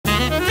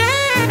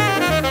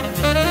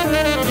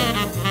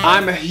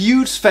I'm a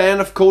huge fan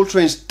of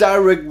Coltrane's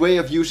direct way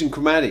of using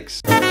chromatics.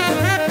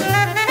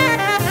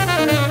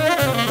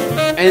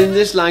 And in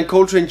this line,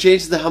 Coltrane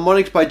changes the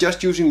harmonics by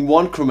just using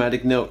one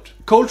chromatic note.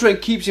 Coltrane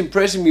keeps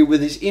impressing me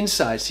with his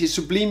insights, his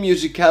sublime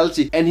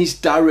musicality and his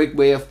direct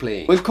way of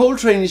playing. When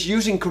Coltrane is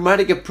using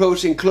chromatic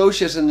approach,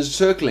 enclosures and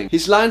encircling,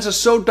 his lines are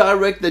so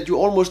direct that you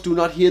almost do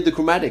not hear the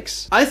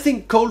chromatics. I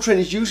think Coltrane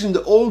is using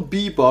the old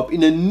bebop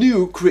in a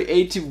new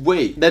creative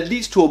way that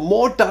leads to a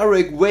more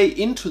direct way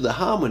into the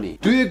harmony.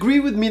 Do you agree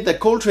with me that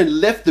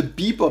Coltrane left the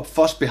bebop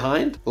fuss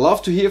behind?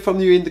 Love to hear from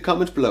you in the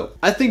comments below.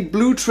 I think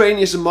Blue Train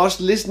is a must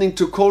listening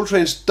to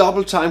Coltrane's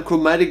double time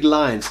chromatic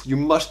lines. You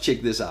must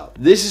check this out.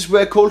 This is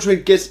where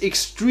Coltrane gets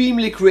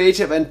extremely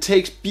creative and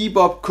takes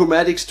bebop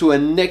chromatics to a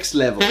next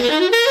level.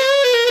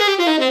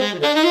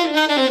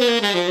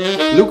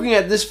 Looking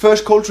at this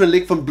first Coltrane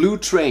lick from Blue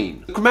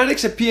Train, the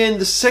chromatics appear in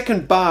the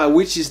second bar,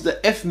 which is the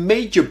F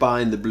major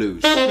bar in the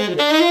blues.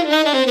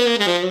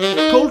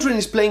 Coltrane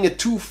is playing a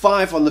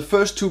 2-5 on the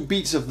first two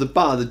beats of the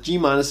bar, the G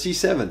minor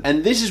C7,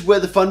 and this is where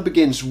the fun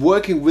begins,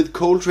 working with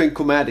Coltrane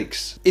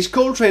chromatics. Is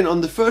Coltrane on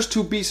the first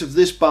two beats of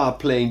this bar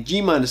playing G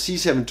minor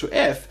C7 to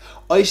F,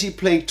 or is he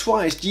playing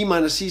twice G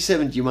minor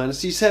C7, G minor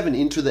C7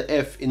 into the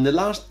F in the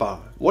last bar?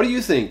 What do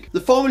you think?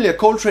 The formula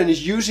Coltrane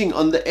is using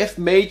on the F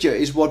major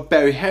is what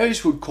Barry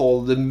Harris would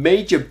call the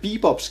major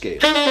bebop scale.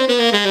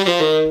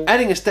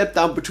 Adding a step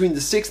down between the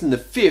 6th and the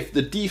 5th,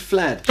 the D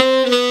flat,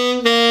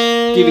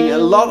 giving a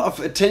lot of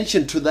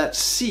attention to that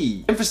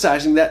C,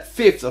 emphasizing that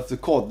 5th of the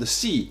chord, the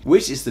C,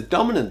 which is the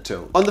dominant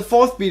tone. On the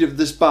 4th beat of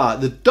this bar,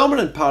 the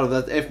dominant part of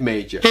that F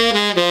major,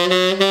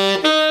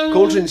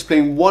 Coltrane is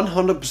playing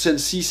 100%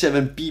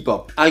 C7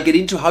 bebop. I'll get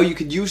into how you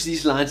can use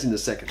these lines in a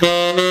second.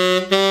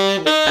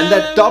 And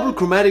that double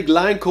chromatic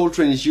line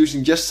Coltrane is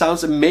using just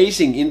sounds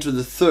amazing into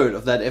the 3rd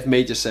of that F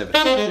major 7. To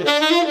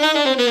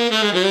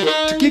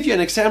give you an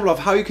example of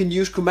how you can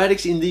use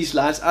chromatics in these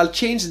lines, I'll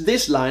change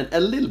this line a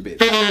little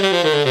bit.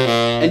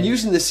 And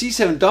using the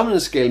C7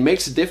 dominant scale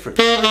makes a difference.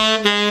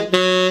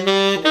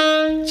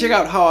 Check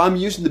out how I'm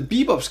using the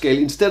bebop scale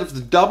instead of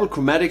the double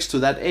chromatics to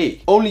that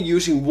A. Only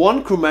using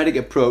one chromatic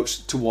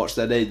approach towards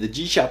that A, the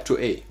G sharp to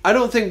A. I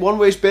don't think one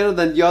way is better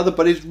than the other,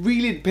 but it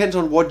really depends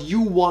on what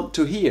you want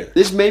to hear.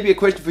 This may be a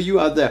question for you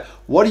out there.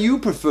 What do you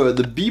prefer,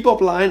 the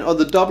bebop line or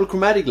the double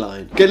chromatic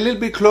line? Get a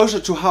little bit closer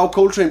to how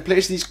Coltrane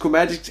plays these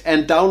chromatics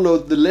and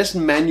download the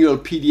lesson manual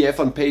PDF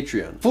on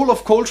Patreon, full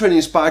of Coltrane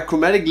inspired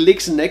chromatic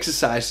licks and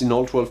exercises in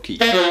all 12 keys.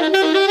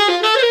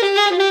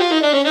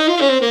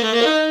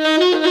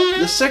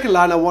 The second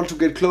line I want to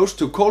get close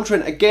to,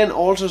 Coltrane again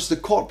alters the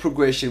chord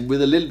progression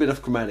with a little bit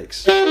of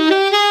chromatics.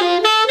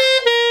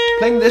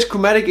 Playing this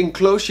chromatic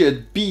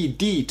enclosure B,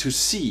 D to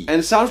C, and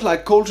it sounds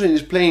like Coltrane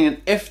is playing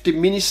an F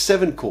diminished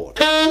 7 chord.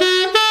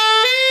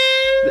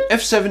 The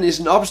F7 is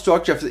an upper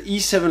structure of the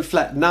E7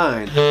 flat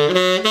 9.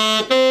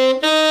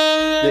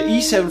 The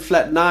E7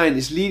 flat 9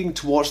 is leading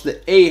towards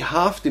the A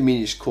half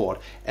diminished chord,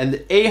 and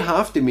the A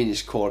half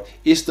diminished chord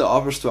is the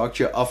upper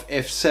structure of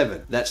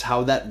F7. That's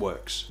how that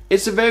works.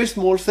 It's a very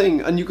small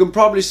thing, and you can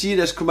probably see it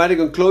as chromatic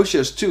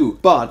enclosures too,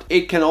 but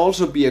it can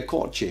also be a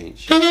chord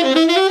change.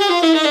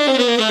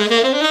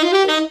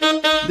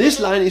 This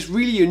line is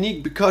really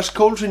unique because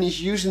Coltrane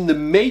is using the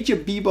major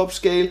bebop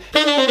scale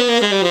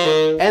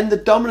and the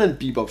dominant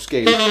bebop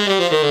scale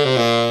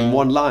in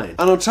one line.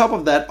 And on top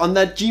of that, on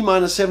that G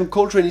minor 7,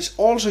 Coltrane is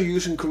also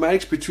using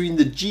chromatics between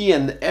the G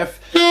and the F,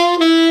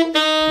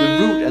 the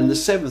root and the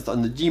 7th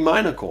on the G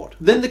minor chord.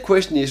 Then the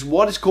question is,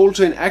 what is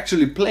Coltrane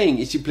actually playing?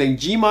 Is he playing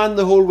G minor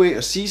the whole way, or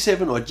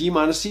C7, or G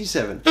minor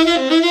C7?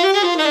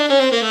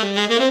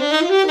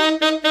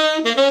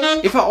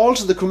 If I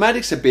alter the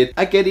chromatics a bit,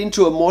 I get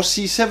into a more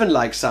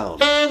C7-like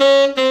sound.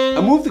 I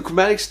move the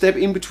chromatic step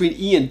in between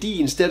E and D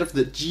instead of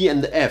the G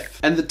and the F,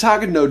 and the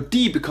target note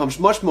D becomes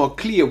much more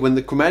clear when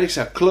the chromatics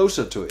are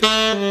closer to it.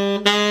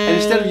 And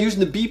instead of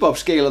using the bebop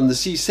scale on the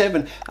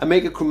C7, I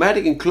make a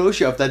chromatic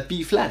enclosure of that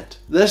B flat.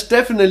 There's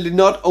definitely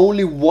not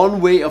only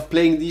one way of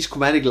playing these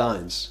chromatic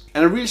lines.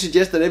 And I really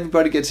suggest that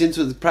everybody gets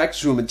into the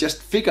practice room and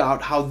just figure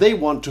out how they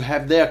want to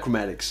have their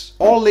chromatics.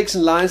 All licks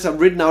and lines are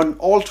written out in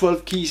all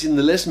 12 keys in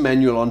the lesson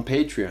manual on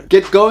Patreon.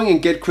 Get going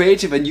and get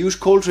creative and use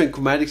Coltrane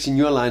chromatics in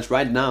your lines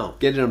right now.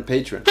 Get it on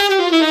Patreon.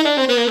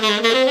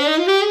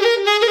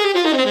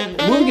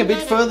 Moving a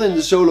bit further in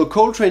the solo,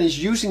 Coltrane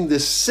is using the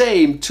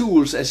same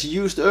tools as he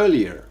used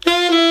earlier.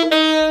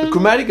 The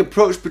chromatic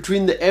approach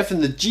between the F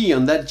and the G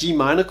on that G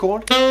minor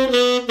chord,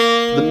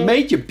 the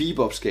major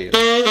bebop scale,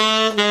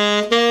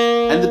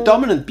 and the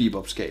dominant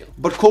bebop scale.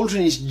 But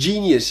Coltrane is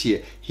genius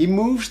here. He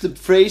moves the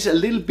phrase a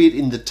little bit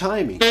in the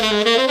timing,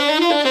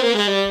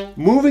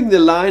 moving the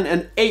line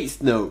an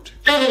 8th note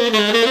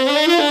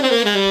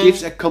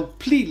gives a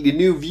completely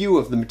new view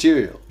of the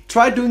material.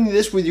 Try doing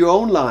this with your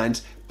own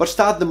lines, but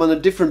start them on a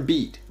different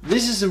beat.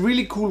 This is a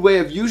really cool way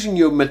of using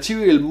your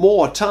material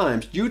more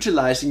times,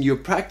 utilizing your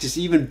practice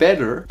even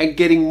better, and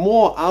getting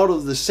more out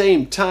of the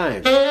same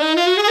time.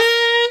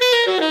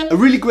 A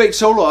really great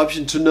solo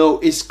option to know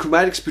is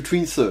chromatics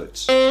between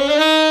thirds.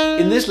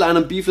 In this line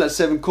on B flat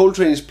 7,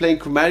 Coltrane is playing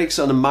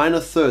chromatics on a minor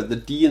third, the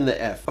D and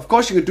the F. Of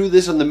course you can do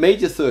this on the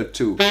major third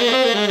too.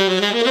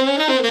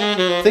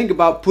 Think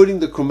about putting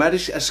the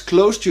chromatics as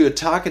close to your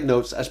target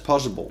notes as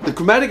possible. The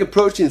chromatic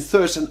approach in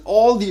thirds and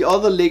all the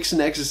other licks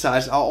and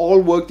exercises are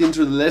all worked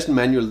into the lesson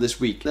manual this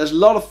week. There's a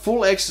lot of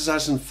full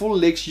exercises and full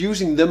licks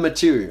using the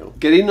material.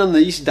 Get in on the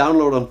easy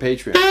download on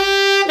Patreon.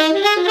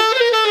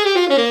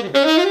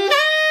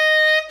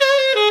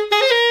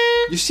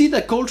 You see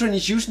that Coltrane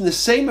is using the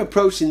same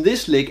approach in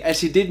this lick as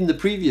he did in the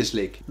previous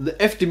lick. The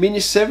F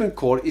diminished 7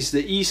 chord is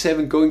the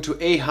E7 going to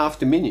A half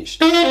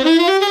diminished. You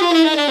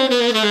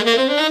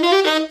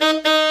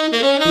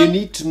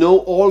need to know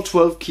all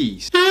 12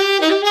 keys.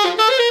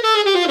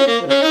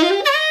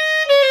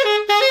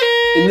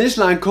 In this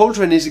line,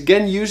 Coltrane is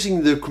again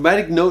using the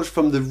chromatic notes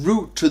from the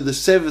root to the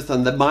 7th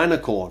on the minor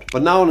chord,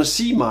 but now on a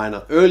C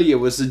minor. Earlier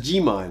was the G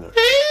minor.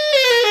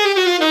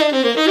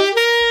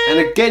 And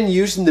again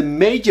using the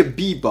major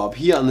bebop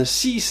here on the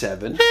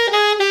C7.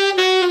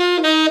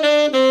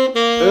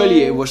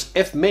 Earlier it was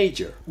F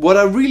major. What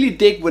I really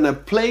dig when I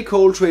play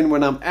Coltrane,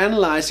 when I'm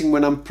analyzing,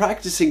 when I'm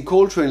practicing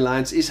Coltrane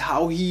lines, is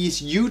how he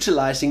is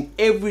utilizing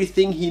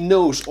everything he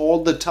knows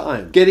all the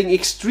time. Getting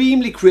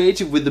extremely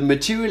creative with the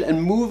material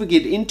and moving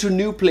it into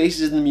new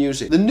places in the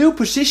music. The new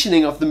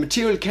positioning of the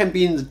material can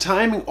be in the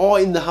timing or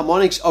in the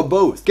harmonics or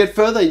both. Get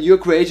further in your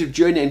creative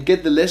journey and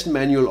get the lesson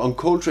manual on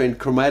Coltrane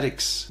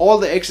Chromatics. All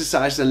the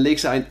exercises and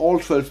licks are in all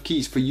 12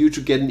 keys for you to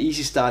get an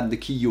easy start in the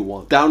key you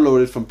want.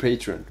 Download it from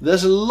Patreon.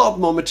 There's a lot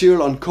more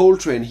material on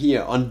Coltrane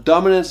here on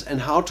dominance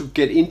and how to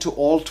get into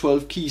all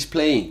 12 keys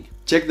playing.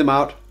 Check them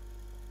out,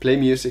 play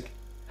music,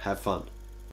 have fun.